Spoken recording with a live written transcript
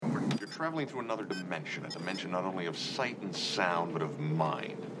traveling through another dimension, a dimension not only of sight and sound, but of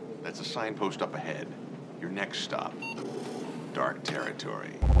mind. That's a signpost up ahead. Your next stop, dark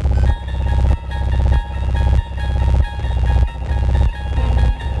territory.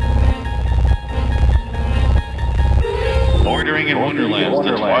 Bordering in Wonderland,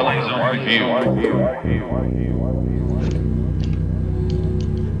 the Twilight Zone Review.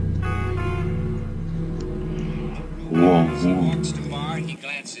 As he walks to bar, he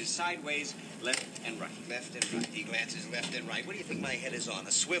glances sideways, left and right, left and right. He glances left and right. What do you think my head is on,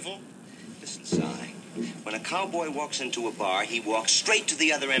 a swivel? Listen, Si, when a cowboy walks into a bar, he walks straight to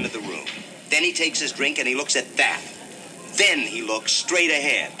the other end of the room. Then he takes his drink and he looks at that. Then he looks straight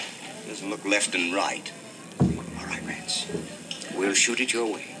ahead. He doesn't look left and right. All right, Rance. We'll shoot it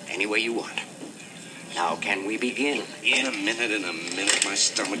your way, any way you want. Now, can we begin? In a minute, my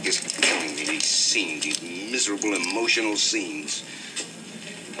stomach is killing me. These scenes, these miserable, emotional scenes.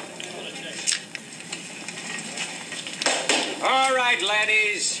 All right,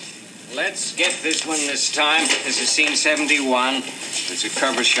 laddies. Let's get this one this time. This is scene 71. It's a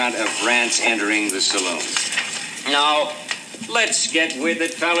cover shot of Rance entering the saloon. Now, let's get with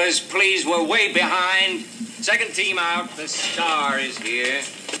it, fellas. Please, we're way behind. Second team out. The star is here.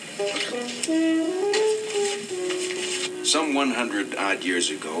 Some 100-odd years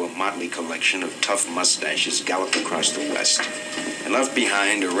ago, a motley collection of tough mustaches galloped across the West and left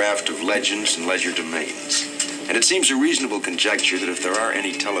behind a raft of legends and leisure domains. And it seems a reasonable conjecture that if there are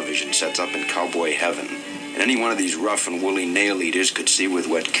any television sets up in cowboy heaven, and any one of these rough and woolly nail-eaters could see with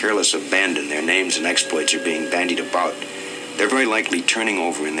what careless abandon their names and exploits are being bandied about, they're very likely turning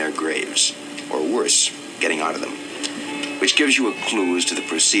over in their graves, or worse, getting out of them. Which gives you a clue as to the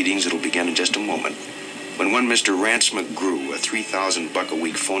proceedings that'll begin in just a moment, when one Mr. Rance McGrew, a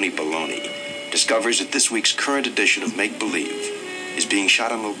 $3,000-a-week phony baloney, discovers that this week's current edition of Make Believe is being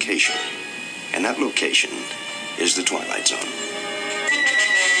shot on location, and that location is the Twilight Zone.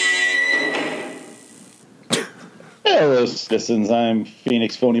 Hello, citizens. I'm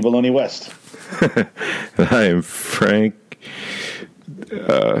Phoenix Phony Baloney West. And I am Frank.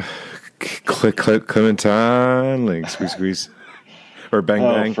 Clementine, like squeeze, or bang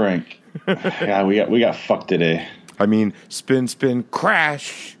bang. Oh, Frank. Yeah, we got fucked today. I mean, spin,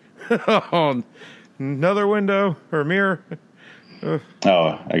 crash. Oh, another window or mirror.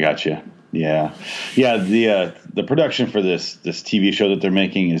 Oh, I got you. Yeah. The production for this TV show that they're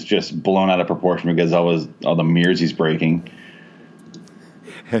making is just blown out of proportion because all the mirrors he's breaking.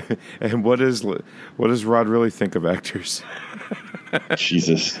 And what does Rod really think of actors?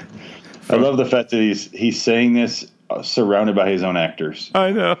 Jesus, I love the fact that he's saying this surrounded by his own actors.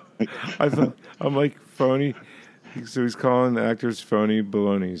 I know. I'm like phony. So he's calling the actors phony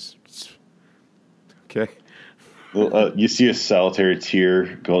balonies. Okay. Well, you see a solitary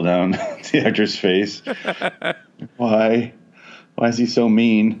tear go down the actor's face. Why? Why is he so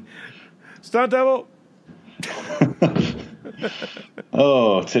mean? Stunt double.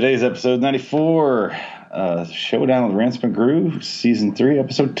 Oh, today's episode 94. Showdown with Rance McGrew, Season 3,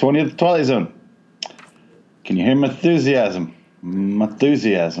 Episode 20 of The Twilight Zone. Can you hear my enthusiasm?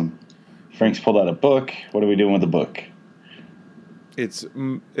 Frank's pulled out a book. What are we doing with the book? It's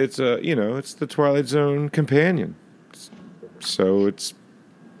the Twilight Zone companion. So it's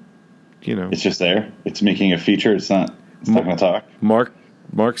just there. It's making a feature. It's not going to talk. Mark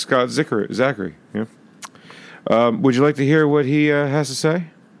Scott Zachary. Yeah. Would you like to hear what he has to say?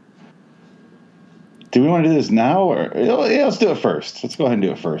 Do we want to do this now, or let's do it first? Let's go ahead and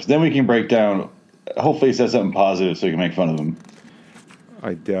do it first. Then we can break down. Hopefully, he says something positive so we can make fun of him.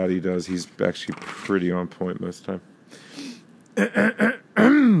 I doubt he does. He's actually pretty on point most of the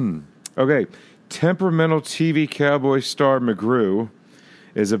time. Okay. Temperamental TV cowboy star McGrew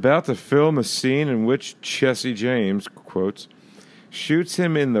is about to film a scene in which Jesse James, quotes, shoots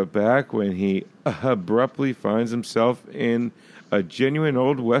him in the back when he abruptly finds himself in a genuine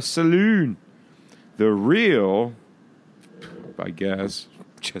Old West saloon. The real, I guess,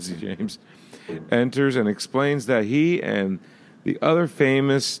 Jesse James, enters and explains that he and the other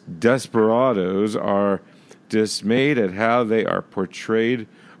famous desperados are dismayed at how they are portrayed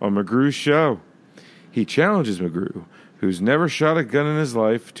on McGrew's show. He challenges McGrew, who's never shot a gun in his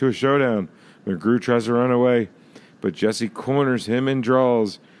life, to a showdown. McGrew tries to run away, but Jesse corners him and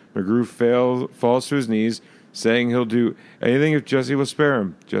draws. McGrew falls to his knees, saying he'll do anything if Jesse will spare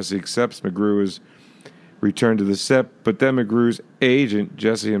him. Jesse accepts. McGrew is returned to the set, but then McGrew's agent,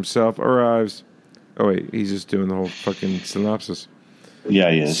 Jesse himself, arrives. Oh, wait, he's just doing the whole fucking synopsis. Yeah,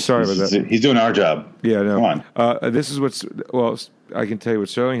 he is. Sorry about that. He's doing our job. Yeah, no. Come on. This is I can tell you what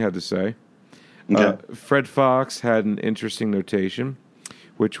Sterling had to say. Okay. Fred Fox had an interesting notation.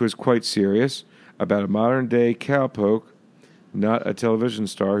 which was quite serious, about a modern-day cowpoke, not a television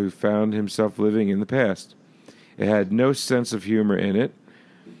star who found himself living in the past. It had no sense of humor in it.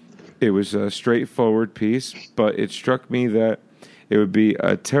 It was a straightforward piece, but it struck me that it would be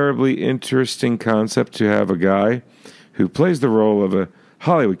a terribly interesting concept to have a guy who plays the role of a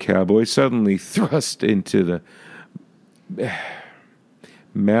Hollywood cowboy suddenly thrust into the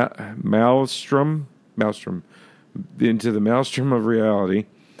maelstrom into the maelstrom of reality.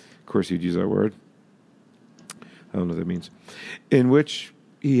 Of course, he'd use that word. I don't know what that means. In which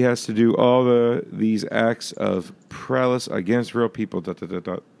he has to do all these acts of prowess against real people. ...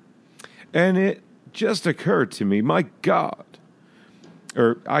 And it just occurred to me, my God.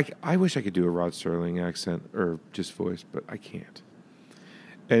 Or I wish I could do a Rod Serling accent or just voice, but I can't.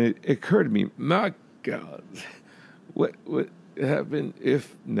 And it occurred to me, my God, what would happen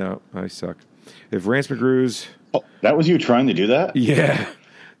if... No, I suck. If Rance McGrew's... Oh, that was you trying to do that? Yeah.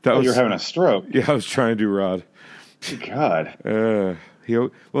 You're having a stroke. Yeah, I was trying to do Rod. Good God. He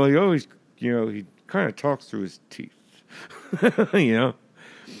always, he kind of talks through his teeth.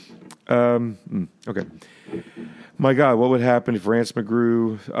 Okay. My God, what would happen if Rance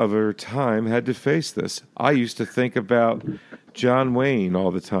McGrew of her time had to face this? I used to think about John Wayne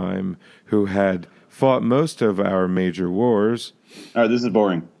all the time, who had fought most of our major wars. All right, this is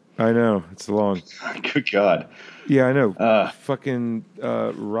boring. I know, it's long. Good God. Yeah, I know. Fucking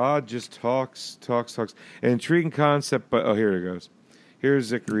Rod just talks. An intriguing concept, but... Oh, here it goes. Here's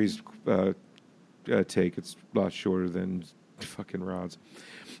Zachari's take. It's a lot shorter than fucking Rod's.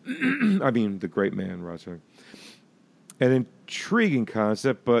 I mean, the great man, Rod Serling. An intriguing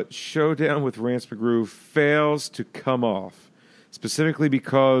concept, but Showdown with Rance McGrew fails to come off, specifically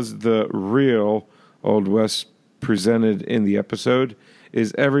because the real Old West presented in the episode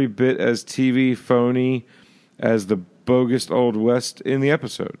is every bit as TV phony as the bogus Old West in the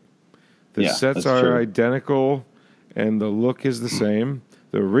episode. The sets are identical, and the look is the same.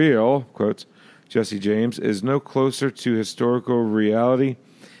 The real, quotes, Jesse James, is no closer to historical reality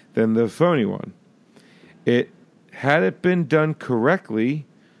than the phony one. Had it been done correctly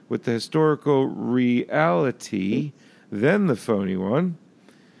with the historical reality, then the phony one,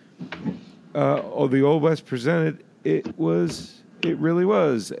 or the Old West presented, it really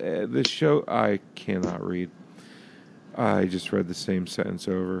was. This show, I cannot read. I just read the same sentence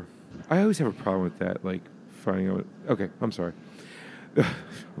over. I always have a problem with that, like finding out. Okay, I'm sorry.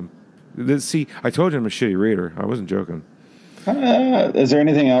 See, I told you I'm a shitty reader. I wasn't joking. Is there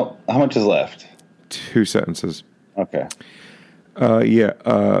anything else? How much is left? 2 sentences. Okay.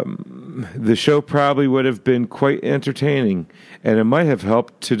 The show probably would have been quite entertaining, and it might have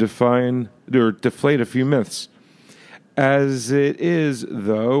helped to deflate a few myths. As it is,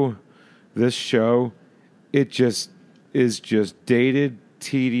 though, this show, it is just dated,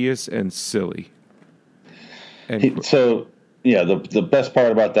 tedious, and silly. So, yeah, the best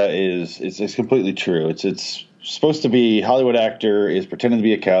part about that is it's completely true. It's supposed to be Hollywood actor is pretending to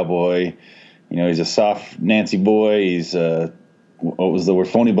be a cowboy. He's a soft Nancy boy. He's what was the word?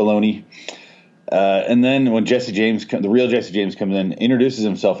 Phony baloney. And then when Jesse James, the real Jesse James, comes in, introduces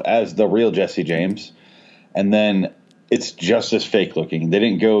himself as the real Jesse James, and then it's just as fake looking. They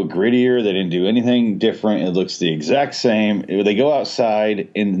didn't go grittier. They didn't do anything different. It looks the exact same. They go outside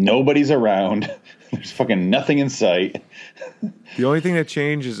and nobody's around. There's fucking nothing in sight. The only thing that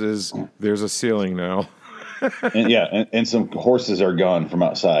changes is there's a ceiling now. and some horses are gone from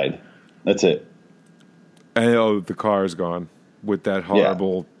outside. That's it. And the car is gone with that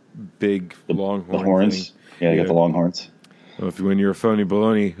horrible big longhorn. The horns. Thing. Yeah, they got the longhorns. Well, when you're a phony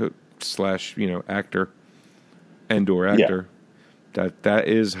baloney / actor, and/or actor, that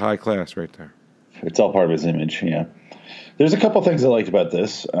is high class right there. It's all part of his image. Yeah. There's a couple things I liked about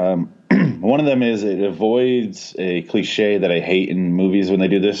this. One of them is it avoids a cliche that I hate in movies when they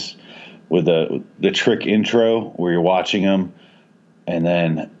do this with the trick intro where you're watching them and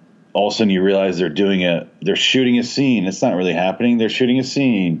then all of a sudden you realize they're shooting a scene. It's not really happening. They're shooting a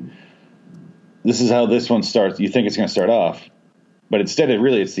scene. This is how this one starts. You think it's going to start off, but instead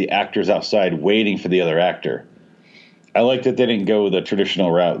it's the actors outside waiting for the other actor. I like that they didn't go the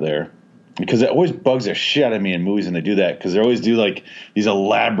traditional route there. Because it always bugs the shit out of me in movies when they do that. Because they always do like these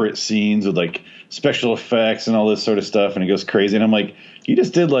elaborate scenes with like special effects and all this sort of stuff, and it goes crazy. And I'm like, you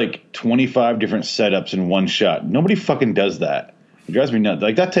just did like 25 different setups in one shot. Nobody fucking does that. It drives me nuts.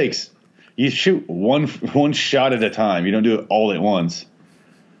 Like that takes you shoot one shot at a time. You don't do it all at once.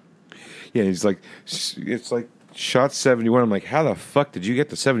 Yeah, it's like shot 71. I'm like, how the fuck did you get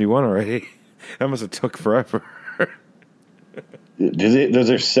to 71 already? That must have took forever. Those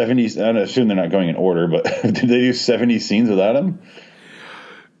are 70s. I assume they're not going in order, but did they do 70 scenes without him?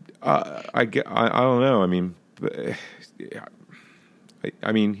 I don't know. I mean,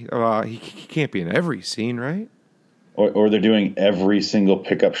 he can't be in every scene, right? Or they're doing every single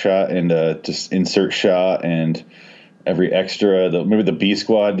pickup shot and just insert shot and every extra. Maybe the B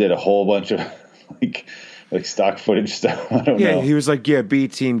Squad did a whole bunch of like stock footage stuff. I don't know. Yeah, he was like, "Yeah, B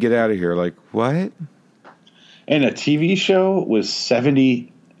team, get out of here!" Like what? And a TV show was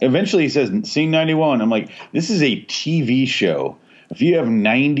 70. Eventually, he says scene 91. I'm like, this is a TV show. If you have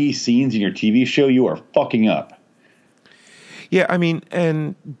 90 scenes in your TV show, you are fucking up. Yeah, I mean,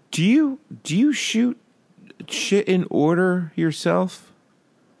 and do you shoot shit in order yourself,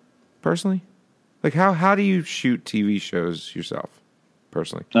 personally? Like, how do you shoot TV shows yourself,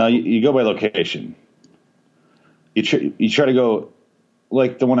 personally? You go by location. You try to go,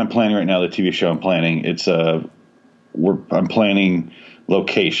 like the one I'm planning right now, the TV show I'm planning. I'm planning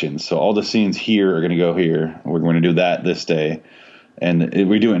locations, so all the scenes here are going to go here. We're going to do that this day, and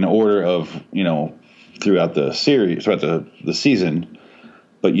we do it in order of throughout the series, throughout the season.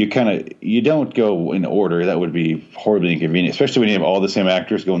 But you don't go in order. That would be horribly inconvenient, especially when you have all the same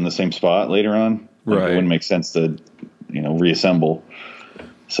actors go in the same spot later on. Right. It wouldn't make sense to, reassemble.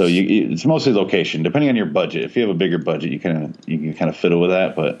 So it's mostly location, depending on your budget. If you have a bigger budget, you can kind of fiddle with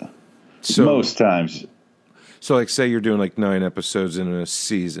that. But most times, so like, say you're doing like 9 episodes in a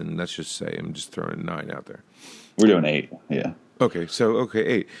season. Let's just say I'm just throwing 9 out there. We're doing 8. Yeah. Okay.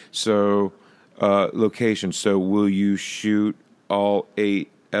 8. So location. So will you shoot all 8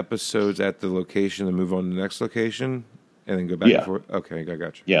 episodes at the location and move on to the next location and then go back and forth? Okay, I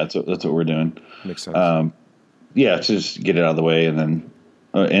got you. Yeah, that's what we're doing. Makes sense. Yeah, to just get it out of the way, and then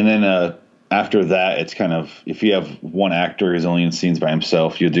after that, it's kind of, if you have one actor who's only in scenes by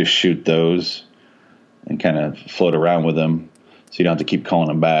himself, you'll just shoot those and kind of float around with them, so you don't have to keep calling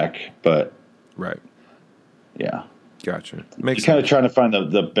them back. But right, yeah, gotcha. You're kind of trying to find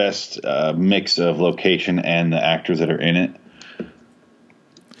the best mix of location and the actors that are in it.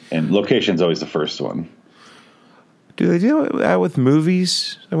 And location's always the first one. Do they do that with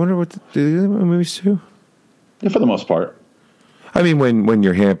movies? I wonder do they do that with movies too? Yeah, for the most part. I mean, when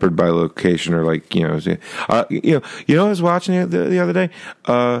you're hampered by location, or like I was watching the other day,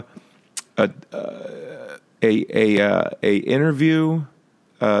 a interview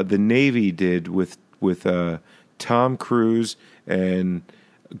the Navy did with Tom Cruise and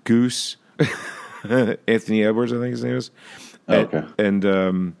Goose Anthony Edwards, I think his name is. Okay. And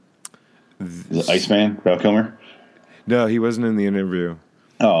the Iceman, Val Kilmer? No, he wasn't in the interview.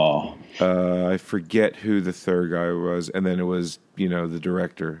 Oh. I forget who the third guy was, and then it was the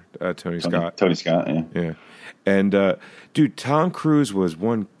director, Tony Scott. Tony Scott, yeah. Yeah, and dude, Tom Cruise was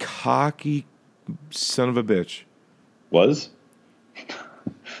one cocky son of a bitch. Was?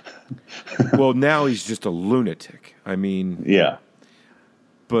 Well, now he's just a lunatic. I mean, yeah.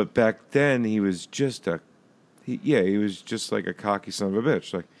 But back then he was just he was just like a cocky son of a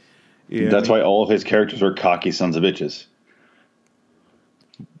bitch. Like, that's why all of his characters were cocky sons of bitches.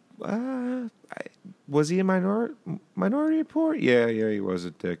 Was he a Minority Report? Yeah, he was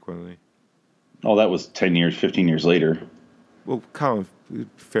a dick, wasn't he? Oh, that was 10 years, 15 years later. Well, Colin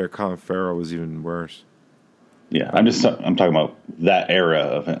Farrell was even worse. Yeah, I'm talking about that era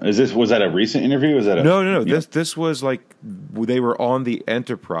of it. Was that a recent interview? No. This was like they were on the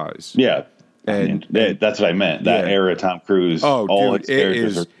Enterprise. Yeah, and that's what I meant. That era, Tom Cruise. Oh, all dude, his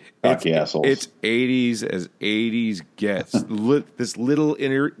characters are cocky assholes. It's 80s as 80s gets. This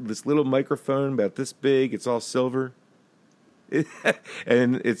little microphone about this big. It's all silver,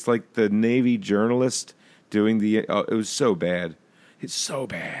 and it's like the Navy journalist doing the. It was so bad. It's so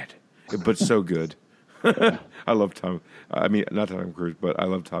bad, but so good. I love Tom. I mean, not Tom Cruise, but I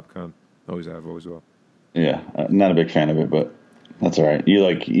love Top Gun. Always have, always will. Yeah, not a big fan of it, but that's all right. You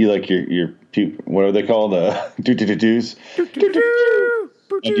like your what are they called? Doo-doo-doo-doos.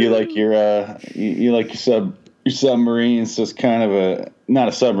 And you like your submarines. So it's kind of not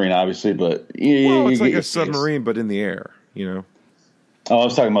a submarine, obviously, but it's like a submarine, but in the air. Oh, I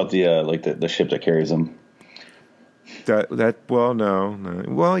was talking about the ship that carries them. No.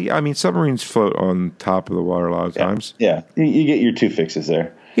 Well, yeah, I mean, submarines float on top of the water a lot of times. Yeah, you get your 2 fixes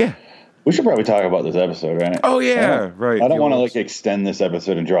there. Yeah. We should probably talk about this episode, right? Oh, yeah, right. I don't want to extend this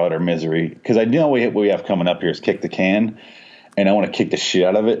episode and draw out our misery, because I know what we have coming up here is Kick the Can, and I want to kick the shit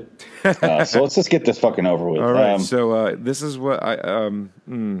out of it. So let's just get this fucking over with. All right, so this is what I,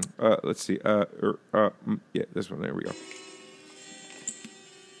 let's see. Yeah, this one, there we go.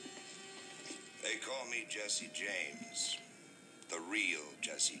 They call me Jesse James. The real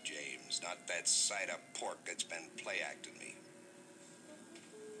Jesse James, not that side of pork that's been play-acting me.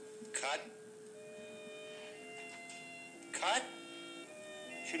 Cut. Cut.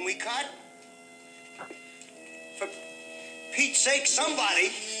 Shouldn't we cut? For Pete's sake,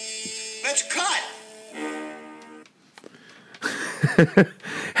 somebody, let's cut.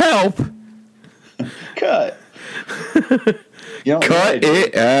 Help! Cut. You know, Cut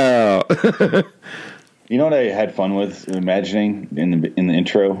it out. You know what I had fun with imagining in the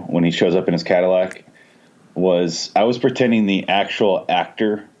intro when he shows up in his Cadillac was I was pretending the actual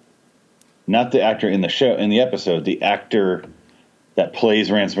actor, not the actor in the show, in the episode, the actor that plays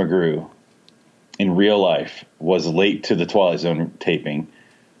Rance McGrew in real life was late to the Twilight Zone taping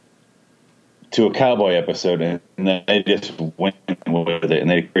to a cowboy episode, and they just went with it, and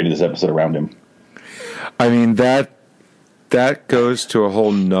they created this episode around him. I mean, that goes to a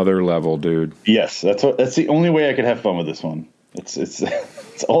whole nother level, dude. Yes, that's the only way I could have fun with this one. It's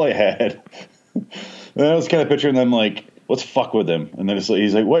it's all I had. And I was kind of picturing them like, let's fuck with him, and then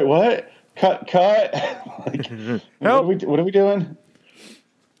he's like, wait, what? Cut. Like, Help. What are we doing?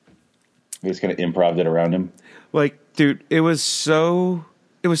 We just kind of improv it around him. Like, dude, it was so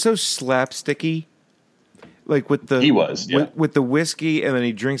slapsticky. Like with the with the whiskey, and then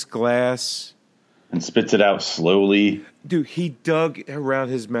he drinks glass and spits it out slowly. Dude, he dug around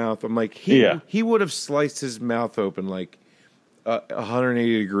his mouth. I'm like, he would have sliced his mouth open like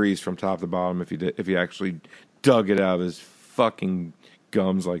 180 degrees from top to bottom if he actually dug it out of his fucking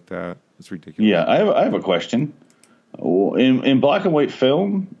gums like that. It's ridiculous. Yeah, I have a question. In black and white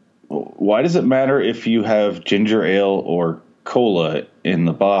film, why does it matter if you have ginger ale or cola in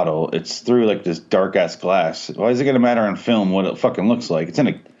the bottle? It's through like this dark ass glass. Why is it going to matter on film what it fucking looks like?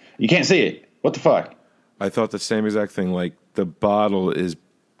 You can't see it. What the fuck? I thought the same exact thing. Like, the bottle is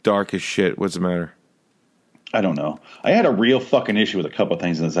dark as shit. What's the matter? I don't know. I had a real fucking issue with a couple of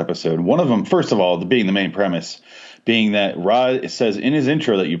things in this episode. One of them, first of all, being the main premise, being that Rod says in his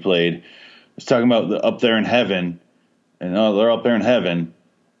intro that you played, was talking about up there in heaven, and they're up there in heaven.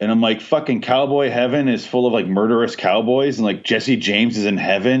 And I'm like, fucking cowboy heaven is full of like murderous cowboys, and like Jesse James is in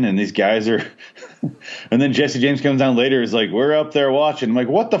heaven, and these guys are. And then Jesse James comes down later, is like, we're up there watching. I'm like,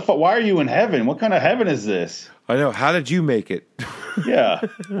 what the fuck? Why are you in heaven? What kind of heaven is this? I know. How did you make it? Yeah.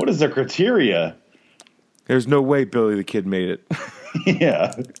 What is the criteria? There's no way Billy the Kid made it.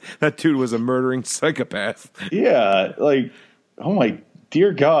 Yeah. That dude was a murdering psychopath. Yeah. Like, oh my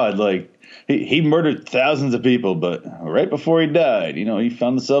dear God. Like, he murdered thousands of people, but right before he died, he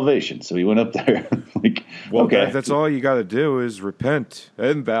found the salvation. So he went up there. Like, well, okay. That's all you got to do is repent,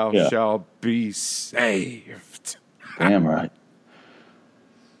 and thou shalt be saved. Damn right.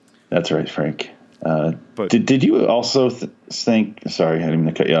 That's right, Frank. But did you also think? Sorry, I didn't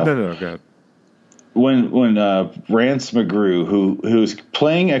mean to cut you off. No, go ahead. When Rance McGrew, who's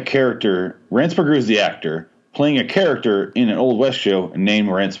playing a character, Rance McGrew is the actor playing a character in an Old West show named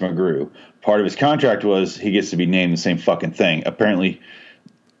Rance McGrew. Part of his contract was he gets to be named the same fucking thing. Apparently,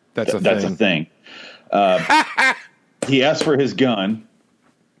 that's a thing. He asked for his gun,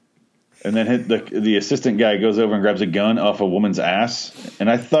 and then the assistant guy goes over and grabs a gun off a woman's ass, and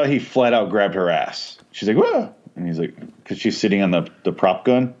I thought he flat out grabbed her ass. She's like, whoa! And he's like, because she's sitting on the prop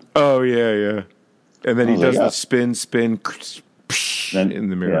gun. Oh, yeah. And then he does the spin in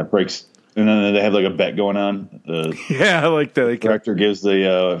the mirror. Yeah, breaks. And then they have like a bet going on. I like that. The director gives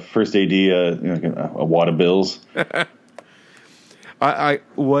the first AD a wad of bills.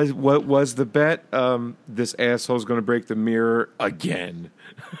 What was the bet? This asshole's going to break the mirror again.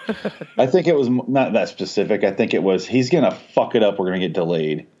 I think it was not that specific. I think it was he's going to fuck it up. We're going to get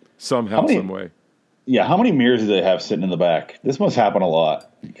delayed somehow, some way. Yeah, how many mirrors do they have sitting in the back? This must happen a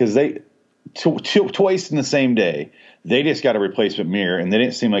lot because they twice in the same day. They just got a replacement mirror, and they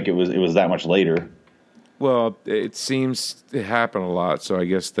didn't seem like it was that much later. Well, it seems it happened a lot, so I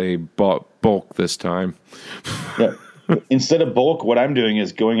guess they bought bulk this time. Yeah. Instead of bulk, what I'm doing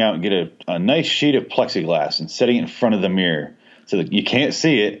is going out and get a nice sheet of plexiglass and setting it in front of the mirror so that you can't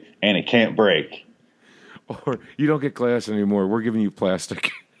see it and it can't break. Or you don't get glass anymore. We're giving you plastic.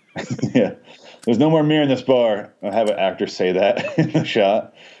 Yeah. There's no more mirror in this bar. I'll have an actor say that in the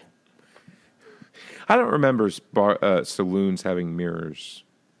shot. I don't remember saloons having mirrors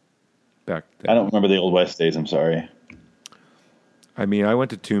back then. I don't remember the Old West days. I'm sorry. I mean, I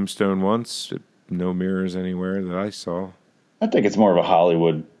went to Tombstone once. No mirrors anywhere that I saw. I think it's more of a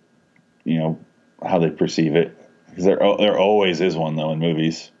Hollywood, how they perceive it. Because there always is one, though, in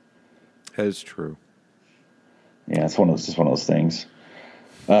movies. That is true. Yeah, it's just one of those things.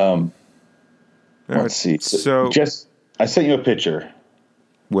 Let's see. So, I sent you a picture.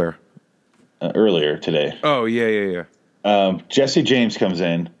 Where? Earlier today. Oh, yeah. Jesse James comes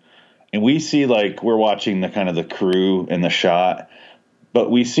in, and we see we're watching the kind of the crew and the shot,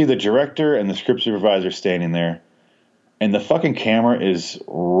 but we see the director and the script supervisor standing there, and the fucking camera is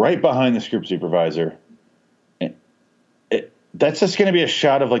right behind the script supervisor. That's just going to be a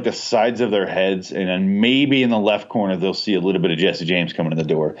shot of like the sides of their heads, and then maybe in the left corner they'll see a little bit of Jesse James coming in the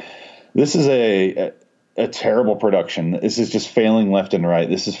door. This is a terrible production. This is just failing left and right.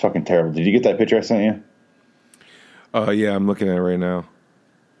 This is fucking terrible. Did you get that picture I sent you? Yeah, I'm looking at it right now.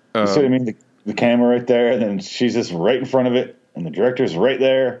 You see what I mean? The camera right there, and then she's just right in front of it, and the director's right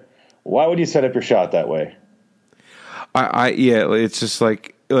there. Why would you set up your shot that way? Yeah, it's just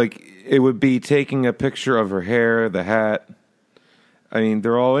like it would be taking a picture of her hair, the hat. I mean,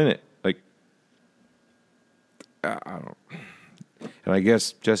 they're all in it. Like, I don't. And I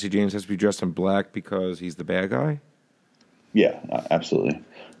guess Jesse James has to be dressed in black because he's the bad guy. Yeah, absolutely.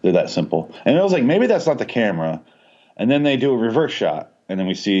 They're that simple. And I was like, maybe that's not the camera. And then they do a reverse shot, and then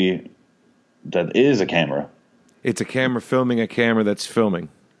we see that is a camera. It's a camera filming a camera that's filming.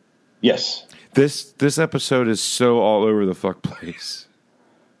 Yes. This episode is so all over the fuck place.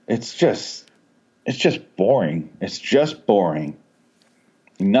 It's just boring. It's just boring.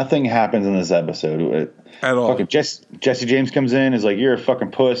 Nothing happens in this episode At all. Fucking Jesse James comes in, is like, "You're a fucking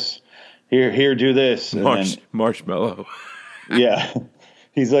puss. Here, do this." And then, Marshmallow. yeah,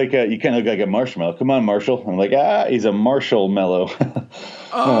 he's like, "You kind of look like a marshmallow. Come on, Marshall." I'm like, he's a Marshall mellow.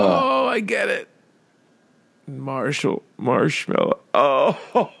 Oh, I get it. Marshmallow.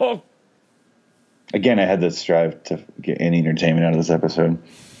 Oh. Again, I had to strive to get any entertainment out of this episode.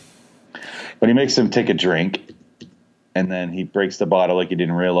 But he makes him take a drink. And then he breaks the bottle like he did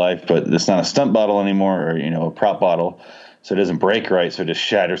in real life, but it's not a stunt bottle anymore, or a prop bottle, so it doesn't break right, so it just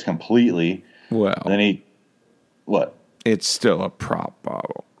shatters completely. Well, and then what? It's still a prop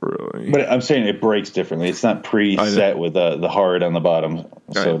bottle, really. But I'm saying it breaks differently. It's not preset with the hard on the bottom,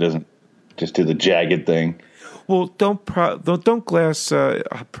 so it doesn't just do the jagged thing. Well, don't glass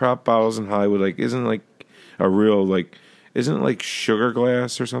prop bottles in Hollywood isn't a real Isn't it like sugar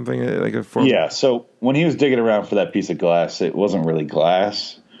glass or something? Like a form? Yeah, so when he was digging around for that piece of glass, it wasn't really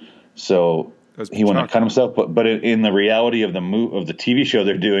glass. So he wouldn't have cut himself. But in the reality of the TV show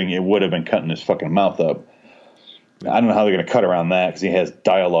they're doing, it would have been cutting his fucking mouth up. I don't know how they're going to cut around that because he has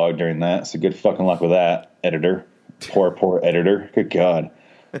dialogue during that. So good fucking luck with that, editor. Poor editor. Good God.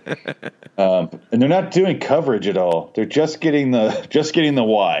 And they're not doing coverage at all. They're just getting the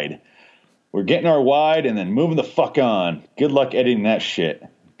wide. We're getting our wide and then moving the fuck on. Good luck editing that shit.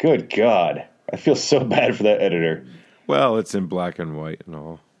 Good God. I feel so bad for that editor. Well, it's in black and white and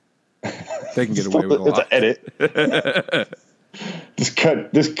all. They can get away with a lot. It's an edit.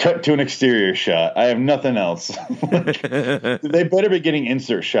 Just cut to an exterior shot. I have nothing else. They better be getting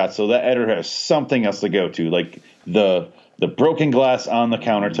insert shots so that editor has something else to go to. Like the broken glass on the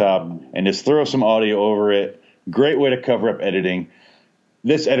countertop and just throw some audio over it. Great way to cover up editing.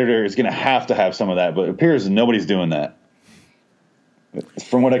 This editor is going to have some of that, but it appears nobody's doing that,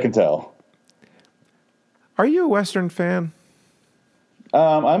 from what I can tell. Are you a Western fan?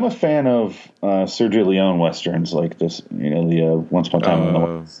 I'm a fan of Sergio Leone Westerns like this, the Once Upon a Time in the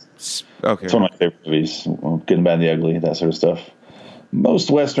West. Okay. It's one of my favorite movies, Good and Bad and the Ugly, that sort of stuff. Most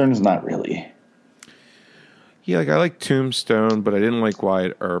Westerns, not really. Yeah, I like Tombstone, but I didn't like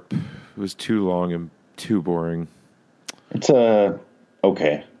Wyatt Earp. It was too long and too boring. It's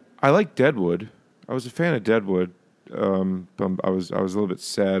okay. I like Deadwood. I was a fan of Deadwood. I was a little bit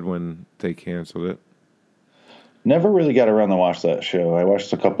sad when they canceled it. Never really got around to watch that show. I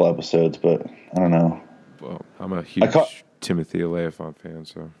watched a couple episodes, but I don't know. Well, I'm a huge Timothy Olyphant fan,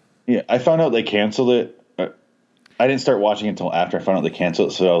 so. Yeah, I found out they canceled it. I didn't start watching it until after I found out they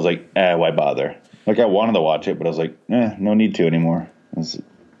canceled it, so I was like, why bother? I wanted to watch it, but I was like, no need to anymore.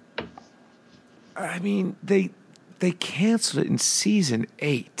 I mean, they canceled it in season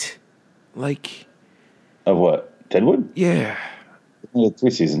 8. Of what? Deadwood? Yeah.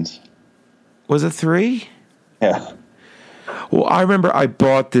 3 seasons. Was it 3? Yeah. Well, I remember I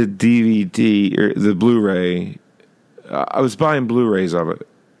bought the DVD or the Blu-ray. I was buying Blu-rays of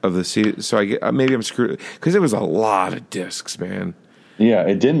the season, so maybe I'm screwed because it was a lot of discs, man. Yeah,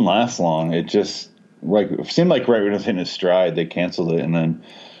 it didn't last long. It just seemed like right when it was hitting its stride, they canceled it, and then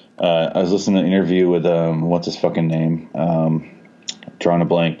I was listening to an interview with what's his fucking name? Drawing a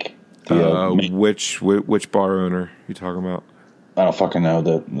blank. Which bar owner you talking about? I don't fucking know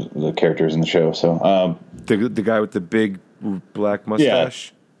the characters in the show. So the guy with the big black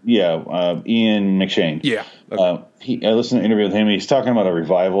mustache. Yeah, Ian McShane. Yeah. Okay. I listened to an interview with him. He's talking about a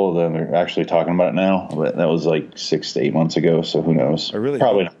revival. Then they're actually talking about it now. But that was 6 to 8 months ago. So who knows? Probably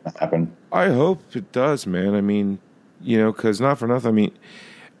not going to happen. I hope it does, man. I mean, because not for nothing. I mean,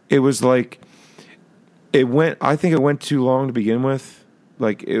 it was I think it went too long to begin with.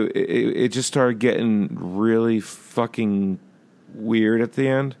 Like it just started getting really fucking weird at the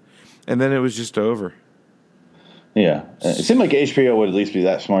end, and then it was just over. Yeah, it seemed like HBO would at least be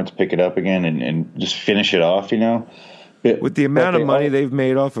that smart to pick it up again and just finish it off, you know. With the amount of money they've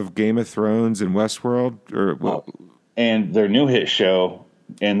made off of Game of Thrones and Westworld, and their new hit show,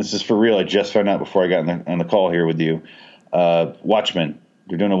 and this is for real, I just found out before I got on the call here with you, Watchmen.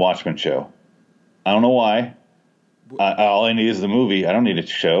 They're doing a Watchmen show. I don't know why. All I need is the movie. I don't need a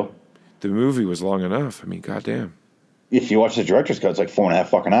show. The movie was long enough. I mean, goddamn. If you watch the director's cut, it's like 4.5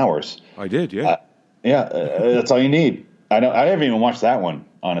 fucking hours. I did, yeah. That's all you need. I haven't even watched that one,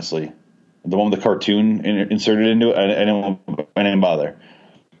 honestly. The one with the cartoon inserted into it, I didn't bother.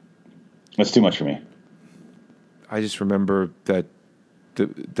 That's too much for me. I just remember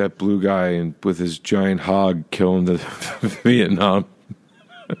that blue guy and with his giant hog killing the Vietnam.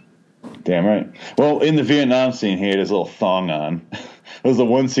 Damn right. Well, in the Vietnam scene, he had his little thong on. It was the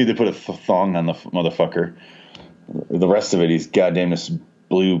one scene they put a thong on the motherfucker. The rest of it, he's goddamn this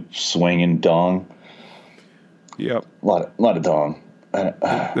blue swinging dong. Yep. A lot of dong.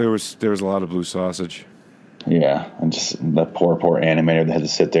 There was a lot of blue sausage. Yeah, and just that poor animator that had to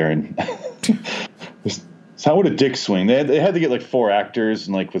sit there and. How would a dick swing? They had to get like 4 actors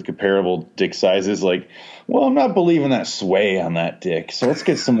and like with comparable dick sizes. Like, well, I'm not believing that sway on that dick, so let's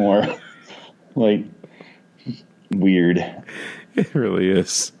get some more. Like, weird. It really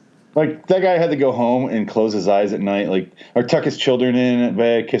is. Like, that guy had to go home and close his eyes at night, like, or tuck his children in at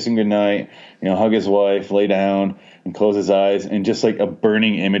bed, kiss him goodnight, hug his wife, lay down, and close his eyes, and just like a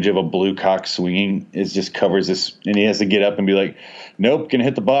burning image of a blue cock swinging just covers this, and he has to get up and be like, nope, gonna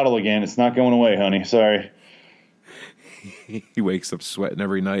hit the bottle again. It's not going away, honey. Sorry. He wakes up sweating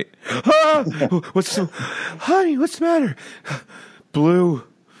every night. Honey, what's the matter? Blue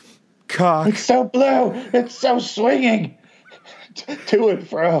cock. It's so blue. It's so swinging. To and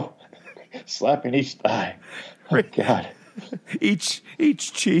fro. Slapping each thigh. Oh, God. Each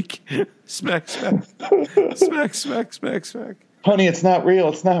cheek. Smack, smack. Smack, smack, smack, smack. Honey, it's not real.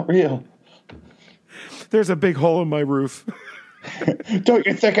 It's not real. There's a big hole in my roof. Don't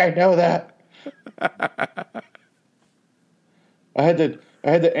you think I know that? I had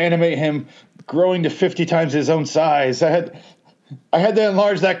to animate him growing to 50 times his own size. I had to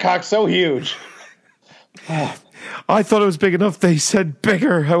enlarge that cock so huge. I thought it was big enough. They said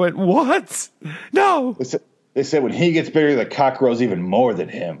bigger. I went, what? No. They said when he gets bigger, the cock grows even more than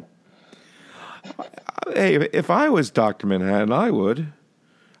him. Hey, if I was Dr. Manhattan, I would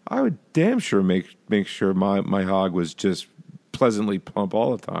damn sure make sure my hog was just pleasantly plump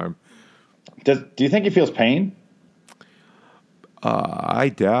all the time. Do you think he feels pain? I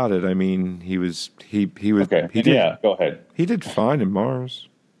doubt it. I mean, he was. Okay. He did, yeah, go ahead. He did fine on Mars.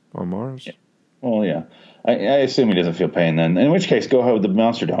 Yeah. Well, yeah. I assume he doesn't feel pain then. In which case, go ahead with the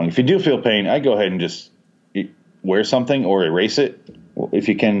monster dong. If you do feel pain, I'd go ahead and just wear something or erase it if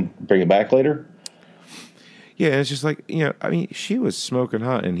you can bring it back later. Yeah, it's just like, I mean, she was smoking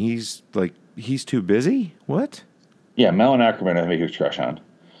hot and he's too busy? What? Yeah, Malin Ackerman I have a huge crush on.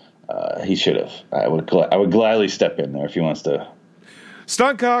 He should have. I would gladly step in there if he wants to.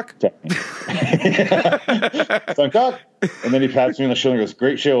 Stunt cock! Stunt cock! And then he pats me on the shoulder and goes,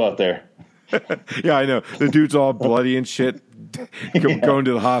 great show out there. Yeah, I know. The dude's all bloody and shit, going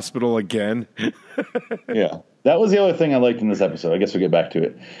to the hospital again. Yeah. That was the other thing I liked in this episode. I guess we'll get back to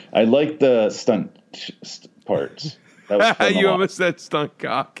it. I liked the stunt parts. That was fun. You almost said stunt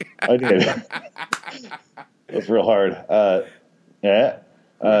cock. I did. It was real hard. Yeah.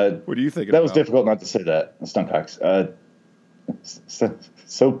 What do you think? That was difficult not to say that. Stunt cocks.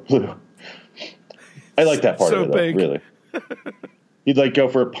 So blue. I like that part so of it, big. Though, really. He'd like go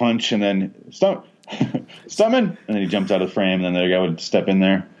for a punch and then stuntman, and then he jumps out of the frame, and then the other guy would step in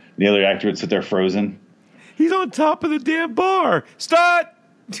there. The other actor would sit there frozen. He's on top of the damn bar. Stunt.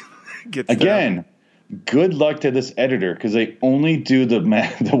 Again. Good luck to this editor because they only do the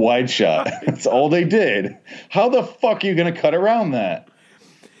wide shot. That's all they did. How the fuck are you going to cut around that?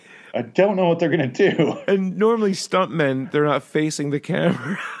 I don't know what they're going to do. And normally stuntmen, they're not facing the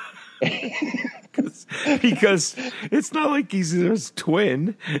camera. because it's not like he's his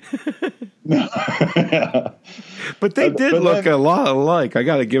twin. No. But they did look a lot alike. I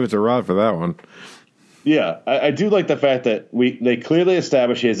got to give it to Rod for that one. Yeah, I do like the fact that they clearly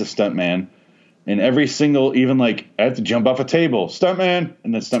established he is a stuntman. And every single, even like, I have to jump off a table, stuntman,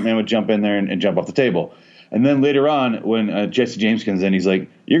 and then stuntman would jump in there and jump off the table. And then later on, when Jesse James comes in, he's like,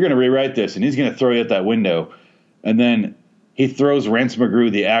 you're going to rewrite this, and he's going to throw you out that window. And then he throws Rance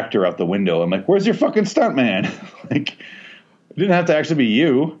McGrew, the actor, out the window. I'm like, where's your fucking stuntman? Like, it didn't have to actually be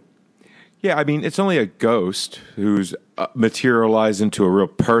you. Yeah, I mean, it's only a ghost who's materialized into a real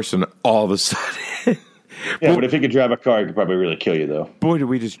person all of a sudden. Yeah, but if he could drive a car, he could probably really kill you, though. Boy, did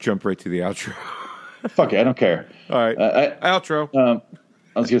we just jump right to the outro. Fuck it, I don't care. All right, outro.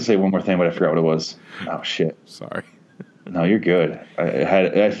 I was gonna say one more thing, but I forgot what it was. Oh shit! Sorry. No, you're good.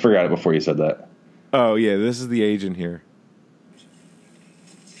 I forgot it before you said that. Oh yeah, this is the agent here.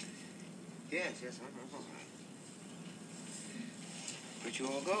 Yes, Where'd you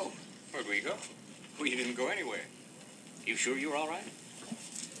all go? Where'd we go? We didn't go anywhere. You sure you're all right?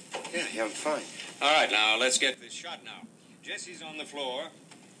 Yeah, I'm fine. All right, now, let's get this shot now. Jesse's on the floor.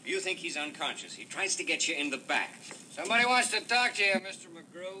 You think he's unconscious. He tries to get you in the back. Somebody wants to talk to you, Mr.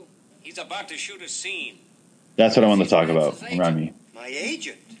 McGrew. He's about to shoot a scene. That's what I wanted to talk about. Remind me. My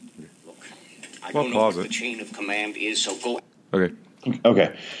agent. Look, I Well, don't know pause what it. the chain of command is, so go... Okay.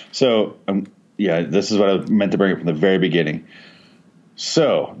 Okay, so yeah, this is what I meant to bring up from the very beginning.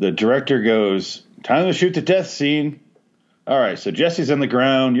 So the director goes, "Time to shoot the death scene." All right, so Jesse's on the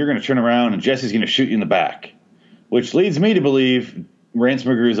ground. You're going to turn around, and Jesse's going to shoot you in the back, which leads me to believe Rance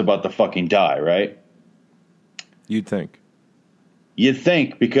McGrew's about to fucking die, right? You'd think. You'd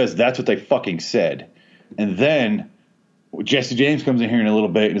think, because that's what they fucking said. And then Jesse James comes in here in a little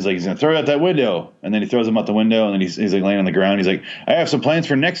bit and he's like, he's going to throw it out that window. And then he throws him out the window, and then he's like laying on the ground. He's like, "I have some plans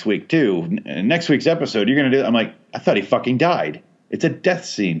for next week, too. Next week's episode, you're going to do..." I'm like, I thought he fucking died. It's a death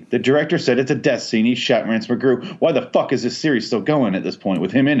scene. The director said it's a death scene. He shot Rance McGrew. Why the fuck is this series still going at this point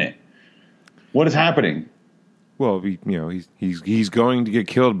with him in it? What is happening? Well, he's going to get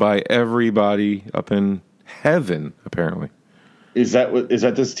killed by everybody up in heaven, apparently. Is that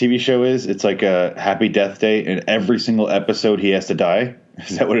this TV show is? It's like a Happy Death Day, and every single episode he has to die?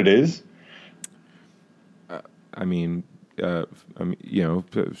 Is that what it is?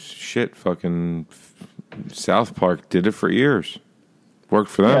 Shit, fucking South Park did it for years. Worked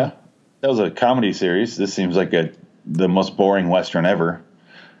for them. Yeah. That was a comedy series. This seems like the most boring Western ever.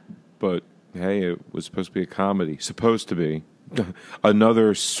 But, hey, it was supposed to be a comedy. Supposed to be.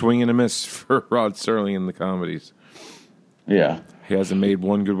 Another swing and a miss for Rod Serling in the comedies. Yeah. He hasn't made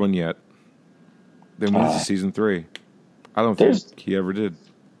one good one yet. Then when's the season 3? I don't think he ever did.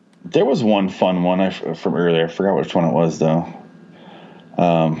 There was one fun one from earlier. I forgot which one it was, though.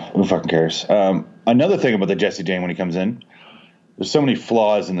 Who fucking cares? Another thing about the Jesse James when he comes in, there's so many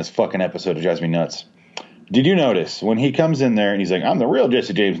flaws in this fucking episode. It drives me nuts. Did you notice when he comes in there and he's like, "I'm the real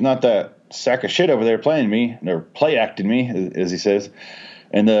Jesse James, not that sack of shit over there playing me, or play acting me," as he says.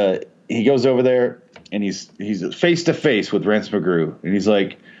 And he goes over there and he's face to face with Rance McGrew, and he's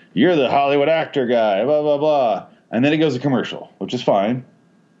like, "You're the Hollywood actor guy, blah blah blah." And then it goes to commercial, which is fine.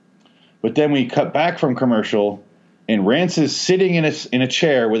 But then we cut back from commercial, and Rance is sitting in a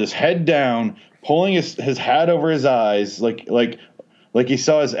chair with his head down, pulling his hat over his eyes, like he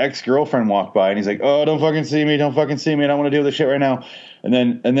saw his ex-girlfriend walk by, and he's like, "Oh, don't fucking see me, I don't want to deal with this shit right now." And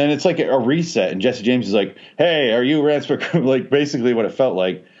then it's like a reset, and Jesse James is like, "Hey, are you Rance McGrew?" Like basically what it felt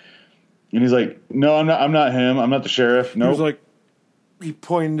like. And he's like, "No, I'm not him. I'm not the sheriff." No, He was like, he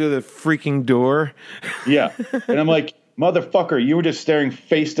pointed to the freaking door. Yeah. And I'm like, "Motherfucker, you were just staring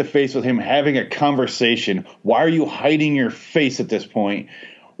face to face with him, having a conversation. Why are you hiding your face at this point?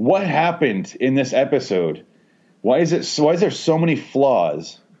 What happened in this episode? Why is there so many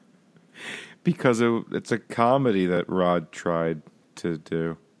flaws?" Because it's a comedy that Rod tried to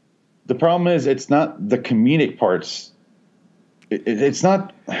do. The problem is it's not the comedic parts. It's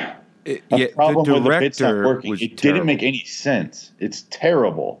not a problem the with the bits not director working. was It terrible. didn't make any sense. It's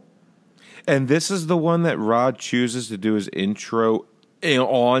terrible. And this is the one that Rod chooses to do his intro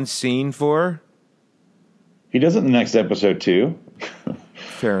on scene for? He does it in the next episode too.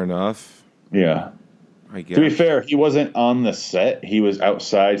 Fair enough, Yeah. I guess. To be fair, he wasn't on the set. He was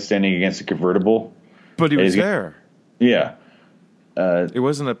outside standing against a convertible. But he was He's- there. Yeah. It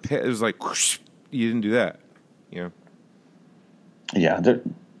wasn't a pit. It was like, whoosh, you didn't do that. You know? Yeah,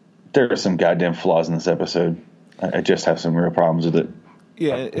 there are some goddamn flaws in this episode. I just have some real problems with it.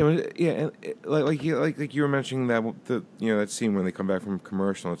 Yeah, and like you were mentioning that scene when they come back from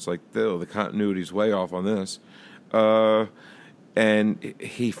commercial. It's like the continuity's way off on this, and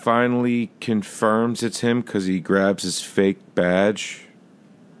he finally confirms it's him because he grabs his fake badge,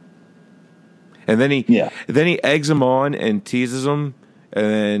 and then he eggs him on and teases him, and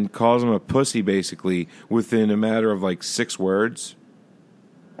then calls him a pussy basically within a matter of like 6 words,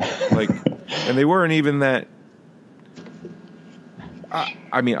 like, and they weren't even that.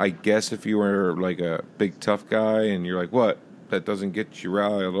 I mean, I guess if you were like a big tough guy and you're like, what? That doesn't get you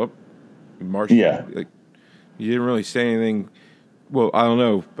riled up. Marshall, Yeah. like, you didn't really say anything. Well, I don't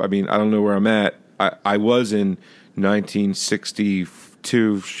know. I mean, I don't know where I'm at. I was in 1962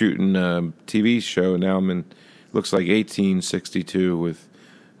 2 shooting a TV show. Now I'm in, looks like 1862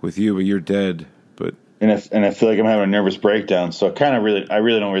 with you, but you're dead. But and I feel like I'm having a nervous breakdown. So I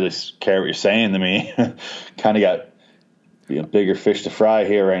really don't really care what you're saying to me. Kind of got bigger fish to fry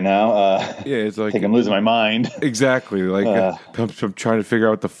here right now. yeah, it's like I think I'm losing my mind. Exactly. Like I'm trying to figure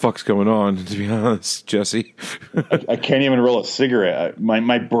out what the fuck's going on. To be honest, Jesse, I can't even roll a cigarette.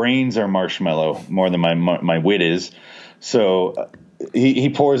 My brains are marshmallow more than my wit is. So he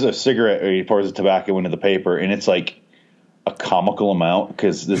pours a cigarette, or he pours a tobacco into the paper, and it's like a comical amount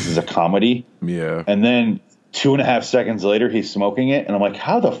because this is a comedy. Yeah. And then 2.5 seconds later, he's smoking it, and I'm like,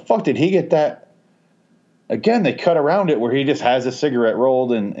 how the fuck did he get that? Again, they cut around it where he just has a cigarette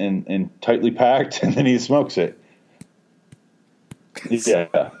rolled and tightly packed, and then he smokes it.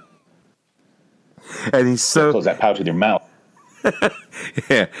 Yeah. And he's so... Close that pouch with your mouth.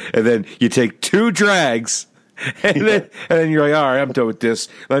 Yeah. And then you take 2 drags, and then you're like, all right, I'm done with this.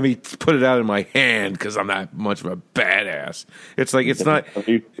 Let me put it out in my hand because I'm not much of a badass. It's like,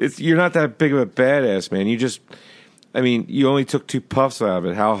 you're not that big of a badass, man. You only took 2 puffs out of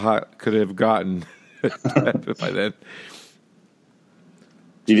it. How hot could it have gotten by then?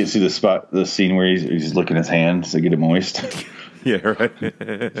 You didn't see the scene where he's licking his hands to get it moist. Yeah,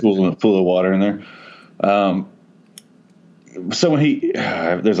 right. Full of water in there. So when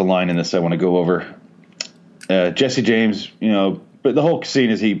there's a line in this I want to go over. Jesse James, but the whole scene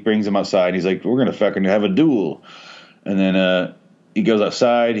is he brings him outside. And he's like, we're gonna fucking have a duel, and then he goes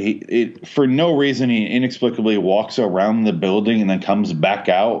outside. For no reason, he inexplicably walks around the building and then comes back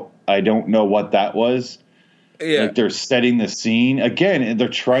out. I don't know what that was. Yeah. Like they're setting the scene. Again, they're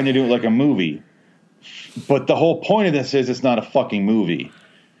trying to do it like a movie. But the whole point of this is it's not a fucking movie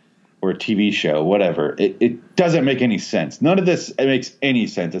or a TV show, whatever. It doesn't make any sense. None of this makes any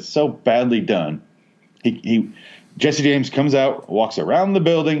sense. It's so badly done. Jesse James comes out, walks around the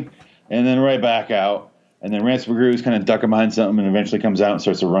building, and then right back out. And then Rance McGrew's kind of ducking behind something and eventually comes out and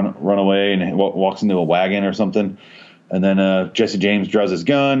starts to run away and walks into a wagon or something. And then Jesse James draws his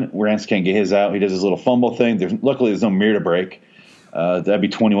gun. Rance can't get his out. He does his little fumble thing. Luckily, there's no mirror to break. That'd be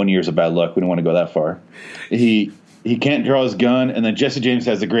 21 years of bad luck. We don't want to go that far. He can't draw his gun. And then Jesse James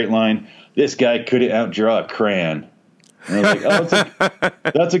has the great line, this guy couldn't outdraw a crayon. And I was like, oh,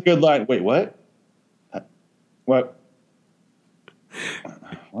 that's a good line. Wait, what? What?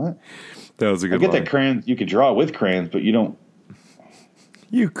 That was a good I get line. that crayons, you could draw with crayons, but you don't.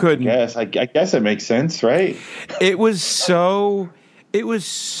 You couldn't. I guess it makes sense, right? It was so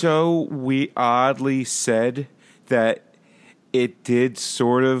oddly said that it did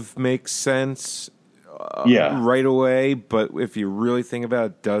sort of make sense right away, but if you really think about it,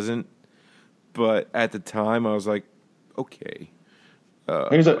 it doesn't. But at the time, I was like, okay. How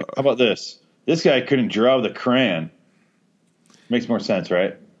about this? This guy couldn't draw with a crayon. Makes more sense,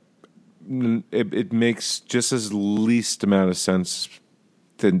 right? It makes just as least amount of sense.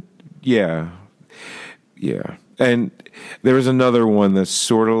 Yeah. And there was another one that's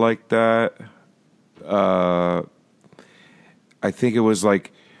sort of like that. I think it was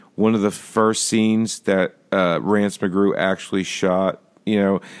like one of the first scenes that Rance McGrew actually shot,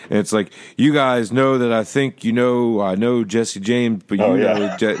 and it's like, you guys know that I know Jesse James, but know,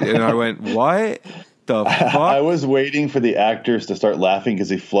 and I went, what the fuck? I was waiting for the actors to start laughing because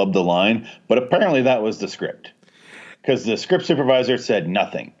he flubbed the line, but apparently that was the script. Because the script supervisor said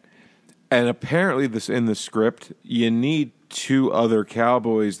nothing. And apparently in the script, you need 2 other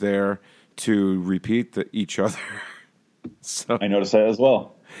cowboys there to repeat each other. So I noticed that as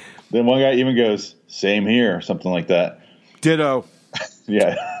well. Then one guy even goes, same here, or something like that. Ditto.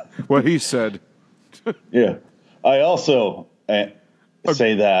 Yeah. What he said. Yeah. I also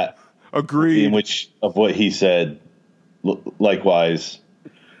say that. Agreed. In which of what he said, likewise.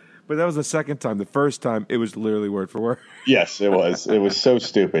 But that was the second time. The first time, it was literally word for word. Yes, it was. It was so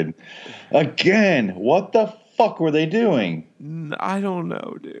stupid. Again, what the fuck were they doing? I don't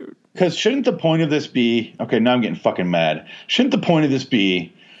know, dude. Because shouldn't the point of this be... Okay, now I'm getting fucking mad. Shouldn't the point of this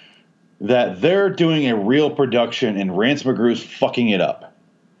be that they're doing a real production and Rance McGrew's fucking it up?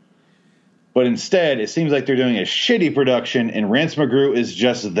 But instead, it seems like they're doing a shitty production and Rance McGrew is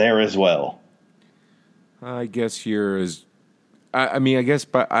just there as well. I guess you're as...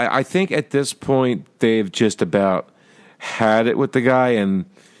 but I think at this point they've just about had it with the guy, and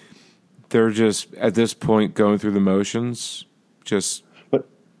they're just at this point going through the motions. But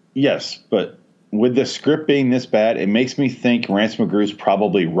with the script being this bad, it makes me think Rance McGrew's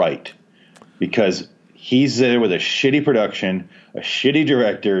probably right, because he's there with a shitty production, a shitty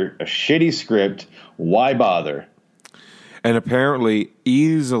director, a shitty script. Why bother? And apparently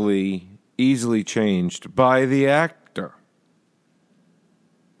easily changed by the actor.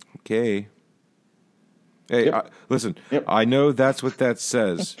 Okay. Hey, Yep. listen, Yep. I know that's what that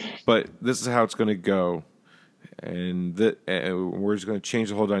says, but this is how it's going to go. And we're just going to change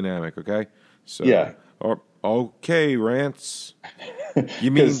the whole dynamic, okay? So, Yeah. Okay, Rance.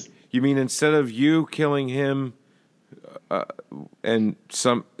 You mean instead of you killing him and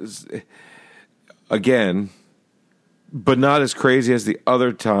again, but not as crazy as the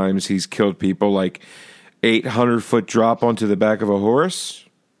other times he's killed people, like 800-foot drop onto the back of a horse?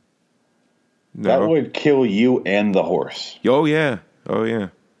 No. That would kill you and the horse. Oh, yeah. And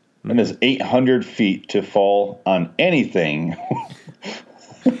it's 800 feet to fall on anything.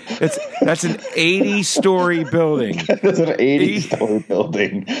 That's an 80-story building. That's an 80-story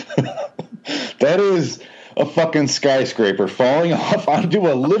building. That is a fucking skyscraper falling off onto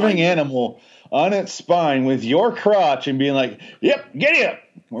a living animal on its spine with your crotch and being like, yep, get up.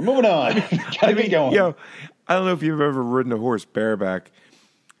 We're moving on. Gotta be going. Yo, I don't know if you've ever ridden a horse bareback,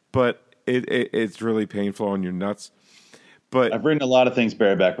 but it's really painful on your nuts. But I've ridden a lot of things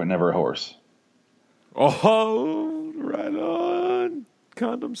bareback, but never a horse. Oh, right on.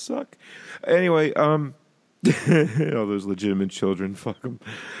 Condoms suck. Anyway, all those legitimate children, fuck them.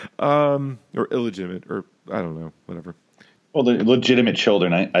 Or illegitimate, or I don't know, whatever. Well, the legitimate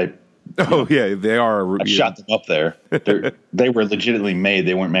children, I they are. I shot them up there. They were legitimately made.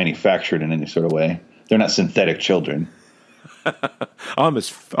 They weren't manufactured in any sort of way. They're not synthetic children. I'm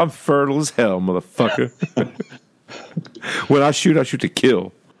fertile as hell, motherfucker. When I shoot to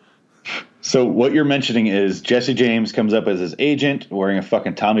kill. So what you're mentioning is Jesse James comes up as his agent wearing a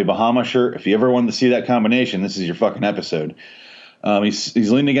fucking Tommy Bahama shirt. If you ever wanted to see that combination, this is your fucking episode. He's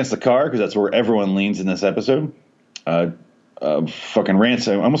leaning against the car because that's where everyone leans in this episode. Fucking Rance,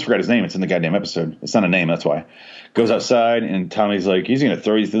 I almost forgot his name. It's in the goddamn episode. It's not a name, that's why. Goes outside, and Tommy's like, he's going to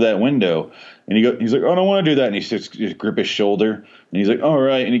throw you through that window. And he's like, oh, I don't want to do that. And he starts to grip his shoulder. And he's like, all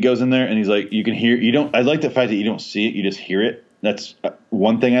right. And he goes in there, and he's like, you can hear, I like the fact that you don't see it, you just hear it. That's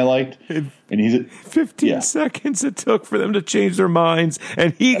one thing I liked. And he's 15 seconds it took for them to change their minds,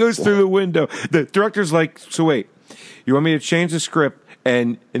 and he goes through the window. The director's like, so wait, you want me to change the script,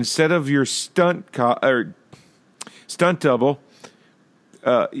 and instead of your stunt double,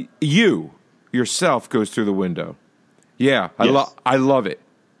 you yourself goes through the window. Yeah, I love it.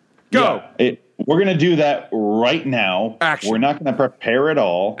 Go. Yeah, we're gonna do that right now. Action. We're not gonna prepare at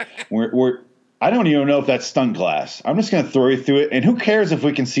all. I don't even know if that's stunt glass. I'm just gonna throw you through it, and who cares if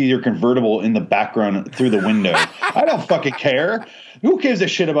we can see your convertible in the background through the window? I don't fucking care. Who gives a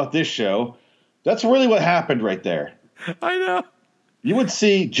shit about this show? That's really what happened right there. I know. You would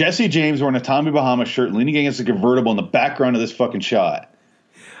see Jesse James wearing a Tommy Bahama shirt leaning against a convertible in the background of this fucking shot.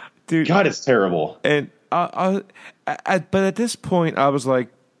 Dude, God, it's terrible. And but at this point, I was like,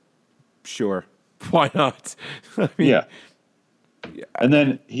 sure, why not? I mean, yeah. And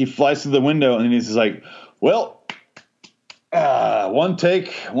then he flies through the window, and he's just like, well, one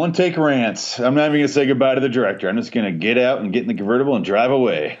take Rance. I'm not even going to say goodbye to the director. I'm just going to get out and get in the convertible and drive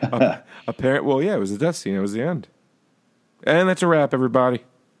away. Well, yeah, it was the death scene. It was the end. And that's a wrap, everybody.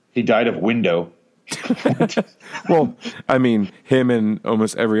 He died of window. Well, I mean, him and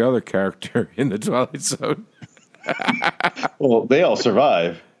almost every other character in the Twilight Zone. Well, they all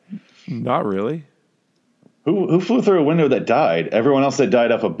survive. Not really. Who flew through a window that died? Everyone else that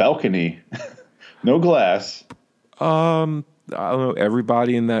died off a balcony. No glass. I don't know.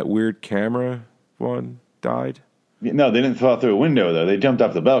 Everybody in that weird camera one died. No, they didn't fall through a window, though. They jumped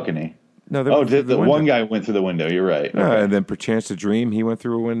off the balcony. No, the one guy went through the window. You're right. Okay. And then Perchance to Dream, he went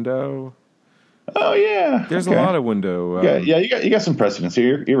through a window. Oh, yeah. There's a lot of window. You got some precedence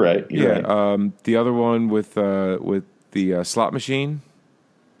here. You're right. You're right. The other one with the slot machine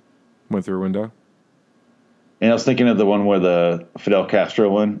went through a window. And I was thinking of the one where the Fidel Castro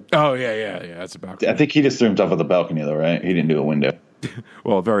one. Oh, yeah. That's about. I think he just threw himself off the balcony, though, right? He didn't do a window.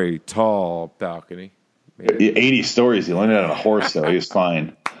 Well, a very tall balcony. Maybe. 80 stories. He landed on a horse, though. He was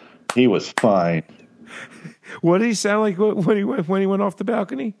fine. He was fine. What did he sound like when he went off the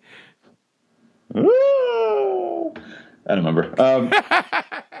balcony? Ooh. I don't remember.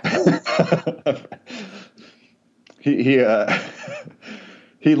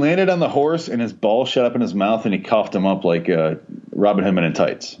 He landed on the horse, and his ball shut up in his mouth, and he coughed him up like Robin Hood Men in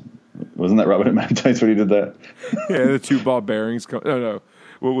Tights. Wasn't that Robin Hood Men in Tights when he did that? Yeah, the two ball bearings. No.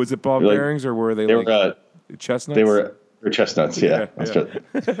 What was it, ball bearings, or were they like chestnuts? They were chestnuts, yeah.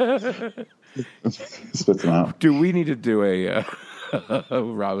 Spit them out. Dude, we need to do a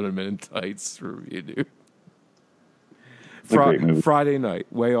Robin Hood Men in Tights review, dude. Friday night,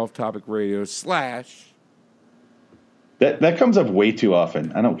 Way Off Topic Radio / That comes up way too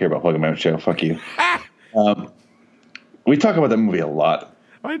often. I don't care about plugging my own show. Fuck you. We talk about that movie a lot.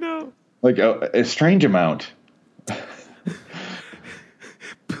 I know. Like a strange amount.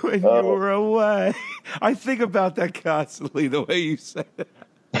 When you were away. I think about that constantly, the way you say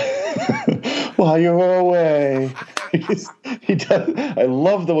it. While you were away. He does. I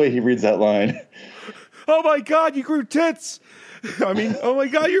love the way he reads that line. Oh my God, you grew tits. I mean, oh my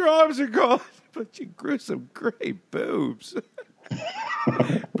God, your arms are gone. But you grew some great boobs.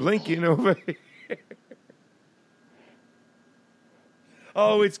 Blinking over here.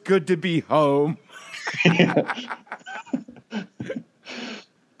 Oh, it's good to be home.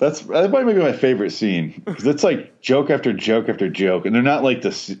 That might be my favorite scene because it's like joke after joke after joke, and they're not like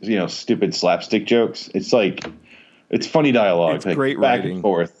the stupid slapstick jokes. It's like it's funny dialogue. It's like great back writing. and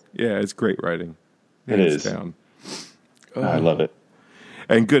forth. Yeah, it's great writing. It is. Down. I love it.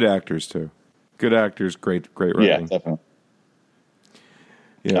 And good actors too. Good actors, great writing. Yeah, definitely.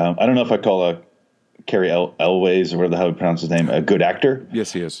 Yeah. I don't know if I call Cary Elwes or whatever the hell you pronounce his name a good actor.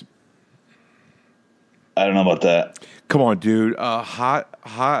 Yes, he is. I don't know about that. Come on, dude. Hot.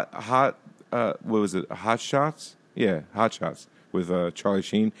 What was it? Hot Shots? Yeah, Hot Shots with Charlie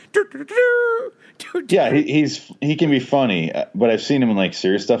Sheen. Yeah, he can be funny, but I've seen him in like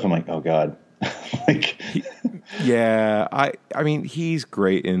serious stuff. I'm like, oh god, like. Yeah, I mean, he's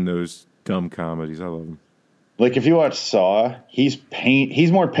great in those dumb comedies. I love him. Like if you watch Saw, he's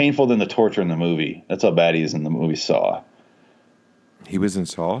more painful than the torture in the movie. That's how bad he is in the movie Saw. He was in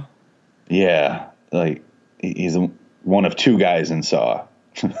Saw? Yeah, like he's one of two guys in Saw.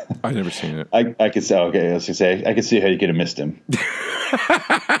 I've never seen it. I could say okay. Let's just say I could see how you could have missed him.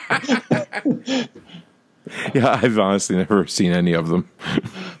 Yeah, I've honestly never seen any of them.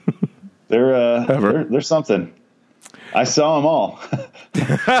 They're something. I saw them all.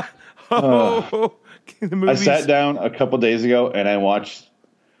 I sat down a couple days ago and I watched,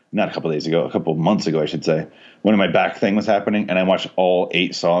 not a couple days ago, a couple months ago, I should say, when my back thing was happening, and I watched all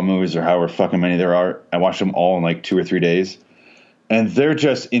 8 Saw movies or however fucking many there are. I watched them all in like 2 or 3 days. And they're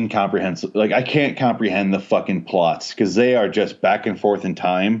just incomprehensible. Like, I can't comprehend the fucking plots because they are just back and forth in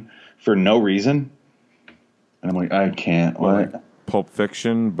time for no reason. And I'm like, I can't. What? Like Pulp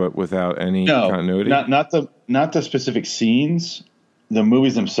Fiction, but without any continuity? Not the specific scenes. The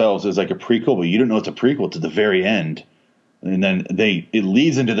movies themselves is like a prequel, but you don't know it's a prequel to the very end. And then it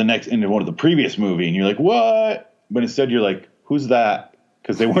leads into one of the previous movie, and you're like, what? But instead you're like, who's that?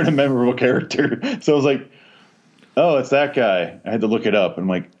 Because they weren't a memorable character. So I was like, oh, it's that guy. I had to look it up. And I'm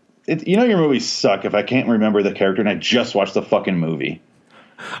like, your movies suck if I can't remember the character and I just watched the fucking movie.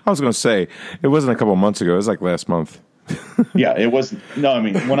 I was going to say, it wasn't a couple months ago. It was like last month. Yeah, it was. No, I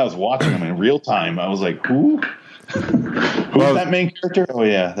mean, when I was watching them in real time, I was like, who? Who's that main character? Oh,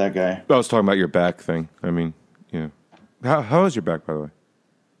 yeah, that guy. I was talking about your back thing. I mean, yeah. How is your back, by the way?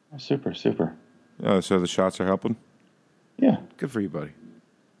 Super, super. So the shots are helping? Yeah. Good for you, buddy.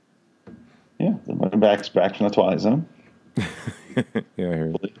 Yeah, my back's back from the Twilight Zone. Yeah, I hear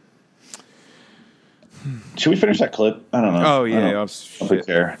you. Should we finish that clip? I don't know. Oh, yeah. Do we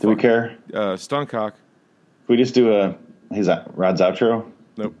care? Do we care? Stuncock. Can we just do Rod's outro?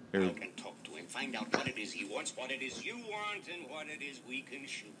 Nope. You can talk to him, find out what it is he wants, what it is you want, and what it is we can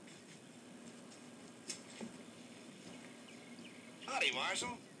shoot. Howdy,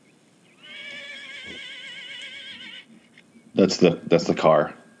 Marshal. That's the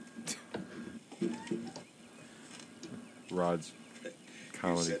car. Rod's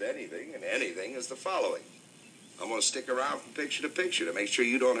comedy. You said anything, and anything is the following. I'm going to stick around from picture to picture to make sure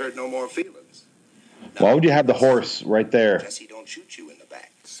you don't hurt no more feelings. Why would you have the horse right there? Jesse don't shoot you in the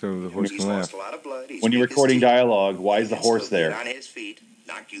back. So the horse He's can lost laugh. a lot of blood. He's When you're weak as recording teeth. dialogue, why is the He can horse still get there? on his feet,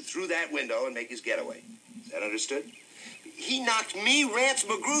 knock you through that window, and make his getaway. Is that understood? He knocked me, Rance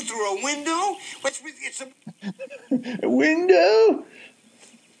McGrew, through a window? It's a... A window?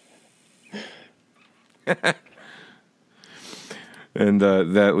 And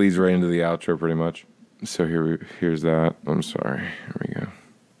that leads right into the outro, pretty much. So here's that. I'm sorry. Here we go.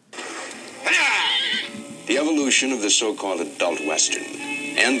 The evolution of the so-called adult Western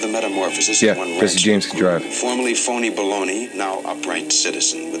and the metamorphosis Yeah, of one Jesse Rance James can drive. formerly phony baloney, now upright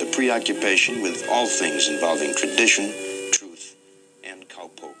citizen with a preoccupation with all things involving tradition, truth, and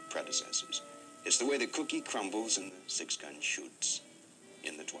cowpoke predecessors. It's the way the cookie crumbles and the 6-gun shoots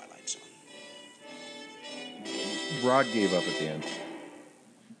in the Twilight Zone. Rod gave up at the end.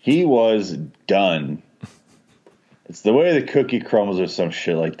 He was done. It's the way the cookie crumbles or some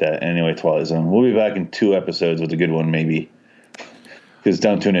shit like that. Anyway, Twilight Zone. We'll be back in 2 episodes with a good one, maybe. Because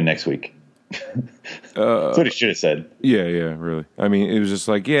don't tune in next week. That's what he should have said. Yeah, really. I mean, it was just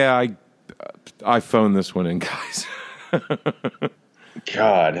like, yeah, I phoned this one in, guys.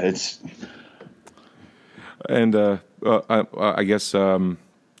 God, it's... And I guess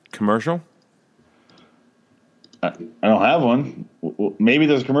commercial? I don't have one. Maybe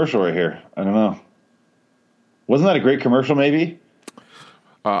there's a commercial right here. I don't know. Wasn't that a great commercial, maybe?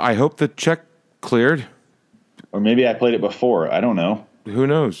 I hope the check cleared. Or maybe I played it before. I don't know. Who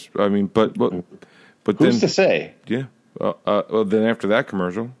knows? I mean, but who's to say? Yeah. Well, then after that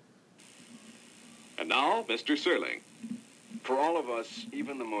commercial. And now, Mr. Serling. For all of us,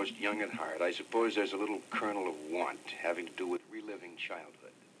 even the most young at heart, I suppose there's a little kernel of want having to do with reliving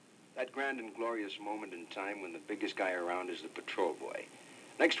childhood. That grand and glorious moment in time when the biggest guy around is the patrol boy.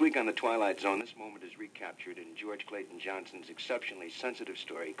 Next week on The Twilight Zone, this moment is recaptured in George Clayton Johnson's exceptionally sensitive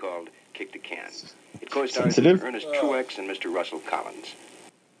story called Kick the Can. It co-stars Ernest Truex and Mr. Russell Collins.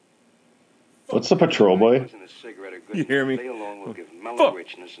 What's the patrol boy? You hear me? They alone will give mellow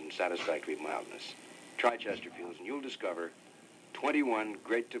richness and satisfactory mildness. Try Chesterfields and you'll discover 21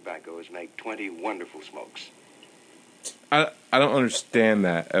 great tobaccos make 20 wonderful smokes. I don't understand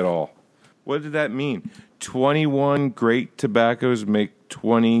that at all. What did that mean? 21 great tobaccos make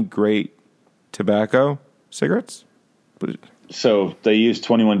 20 great tobacco cigarettes? So they use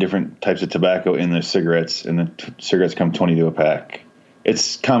 21 different types of tobacco in their cigarettes, and the cigarettes come 22 a pack.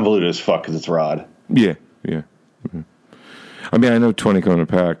 It's convoluted as fuck because it's Rod. Yeah. Mm-hmm. I mean, I know 20 come in a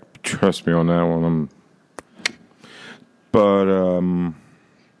pack. Trust me on that one.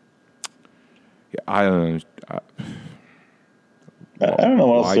 I don't know. I don't know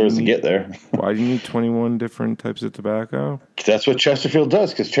what else there is to get there. Why do you need 21 different types of tobacco? That's what Chesterfield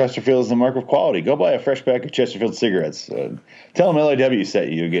does, because Chesterfield is the mark of quality. Go buy a fresh pack of Chesterfield cigarettes. Tell them LIW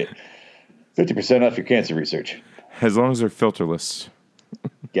sent you. You get 50% off your cancer research. As long as they're filterless.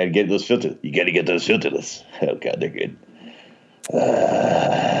 You gotta get those filterless. Oh, God, they're good. Do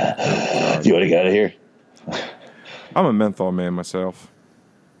you want to get out of here? I'm a menthol man myself.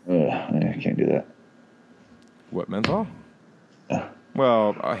 I can't do that. What, menthol?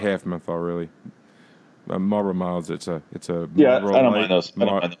 Well, half menthol, really. Marlboro Miles, it's a Marlboro I don't Light, mind those. I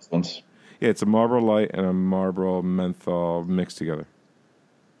don't mind those ones. Yeah, it's a Marlboro Light and a Marlboro menthol mixed together.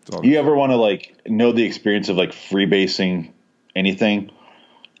 You ever want to know the experience of freebasing anything?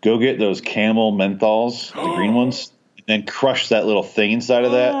 Go get those Camel menthols, the green ones, and then crush that little thing inside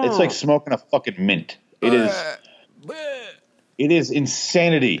of that. It's like smoking a fucking mint. It is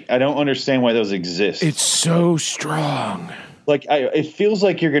insanity. I don't understand why those exist. It's so strong. It feels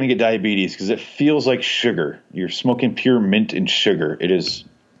like you're going to get diabetes because it feels like sugar. You're smoking pure mint and sugar. It is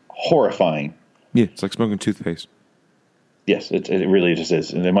horrifying. Yeah, it's like smoking toothpaste. Yes, it really just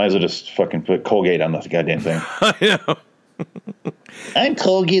is. And they might as well just fucking put Colgate on the goddamn thing. I know. I'm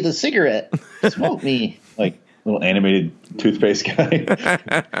Colgate the cigarette. Smoke me. Little animated toothpaste guy.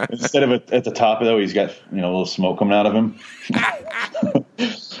 Instead of at the top, though, he's got a little smoke coming out of him.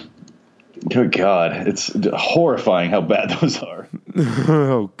 Good God, it's horrifying how bad those are.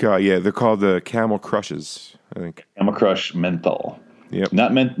 Oh God, yeah, they're called the Camel Crushes, I think. Camel Crush menthol. Yep.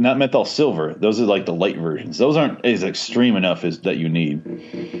 Not menthol silver. Those are the light versions. Those aren't as extreme enough as that you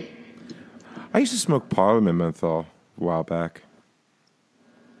need. I used to smoke Parliament menthol a while back.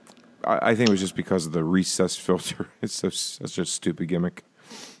 I think it was just because of the recessed filter. It's such a stupid gimmick.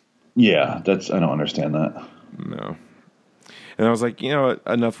 Yeah, I don't understand that. No. And I was like,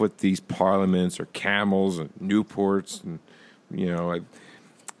 enough with these Parliaments or Camels and Newports, and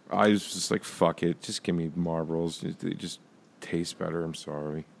I was just like, fuck it, just give me Marlboros. They just taste better. I'm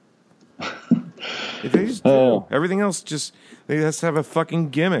sorry. They just do. Everything else they has to have a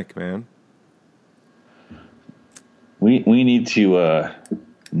fucking gimmick, man. We need to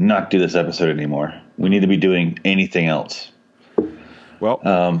not do this episode anymore. We need to be doing anything else. Well,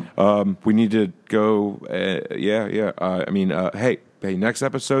 we need to go. Hey, next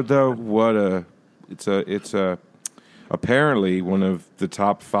episode though, it's apparently one of the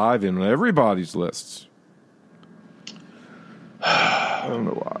top 5 in everybody's lists. I don't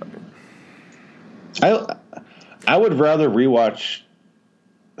know why. I would rather rewatch.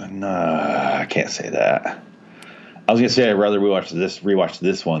 No, I can't say that. I was gonna say I'd rather rewatch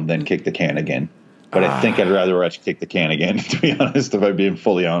this one than Kick the Can again. But I think I'd rather watch Kick the Can again, to be honest, if I'm being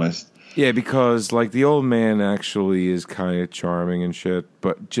fully honest. Yeah, because the old man actually is kind of charming and shit,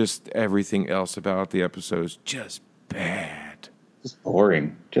 but just everything else about the episode is just bad. Just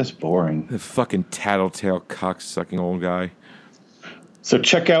boring. The fucking tattletale cocksucking old guy. So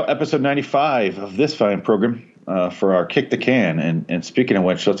check out episode 95 of this fine program for our Kick the Can. And speaking of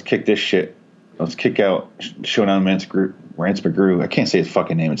which, let's kick this shit. Let's kick out Shonan Rance McGrew. I can't say his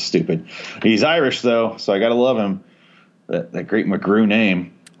fucking name. It's stupid. He's Irish, though, so I got to love him. That great McGrew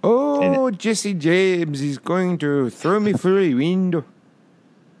name. Oh, Jesse James. He's going to throw me through the window.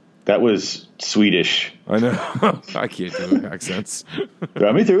 That was Swedish. I know. I can't do accents.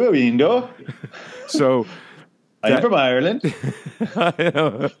 Draw me through a window. So I'm from Ireland.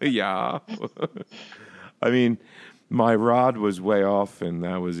 yeah. I mean, my rod was way off, and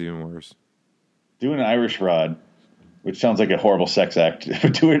that was even worse. Do an Irish rod, which sounds like a horrible sex act.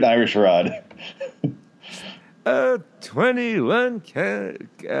 Do an Irish rod. 21 Bob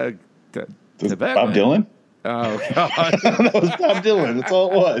Dylan? Oh, God. That was Bob Dylan. That's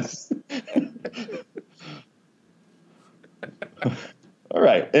all it was. All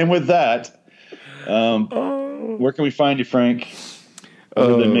right. And with that, where can we find you, Frank?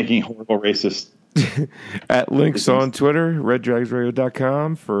 Other than making horrible racist. At links on Twitter,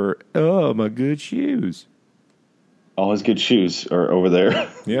 reddragsradio.com for my good shoes. All his good shoes are over there.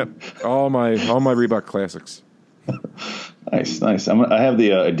 Yep. All my Reebok classics. Nice. I have the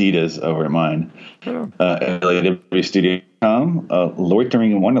Adidas over at mine. LAWstudio.com,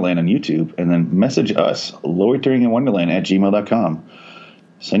 Loitering in Wonderland on YouTube, and then message us, loiteringinwonderland@gmail.com.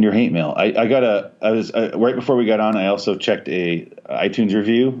 Send your hate mail. I was right before we got on, I also checked a iTunes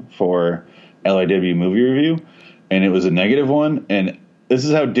review for LIW movie review, and it was a negative one. And this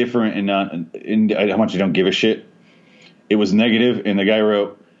is how different and not how much I don't give a shit. It was negative, and the guy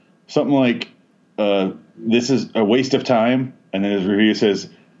wrote something like, "This is a waste of time," and then his review says,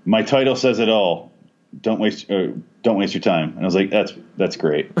 "My title says it all. Don't waste your time." And I was like, "That's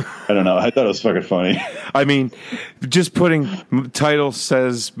great." I don't know. I thought it was fucking funny. I mean, just putting title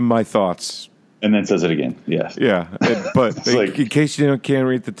says my thoughts, and then says it again. Yes. Yeah, but like, in case you can't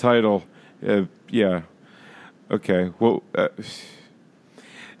read the title, yeah. Okay. Well,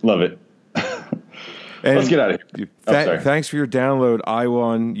 love it. Let's get out of here. Thanks for your download. I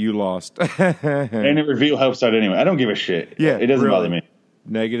won. You lost. And the review helps out anyway. I don't give a shit. Yeah, it doesn't bother me.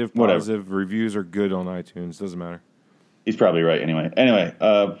 Negative, positive reviews are good on iTunes. Doesn't matter. He's probably right anyway. Anyway,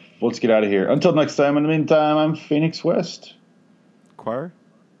 let's get out of here. Until next time. In the meantime, I'm Phoenix West. Choir.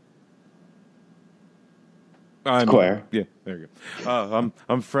 Choir. Yeah, there you go.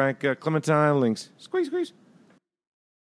 I'm Frank Clementine. Links. Squeeze.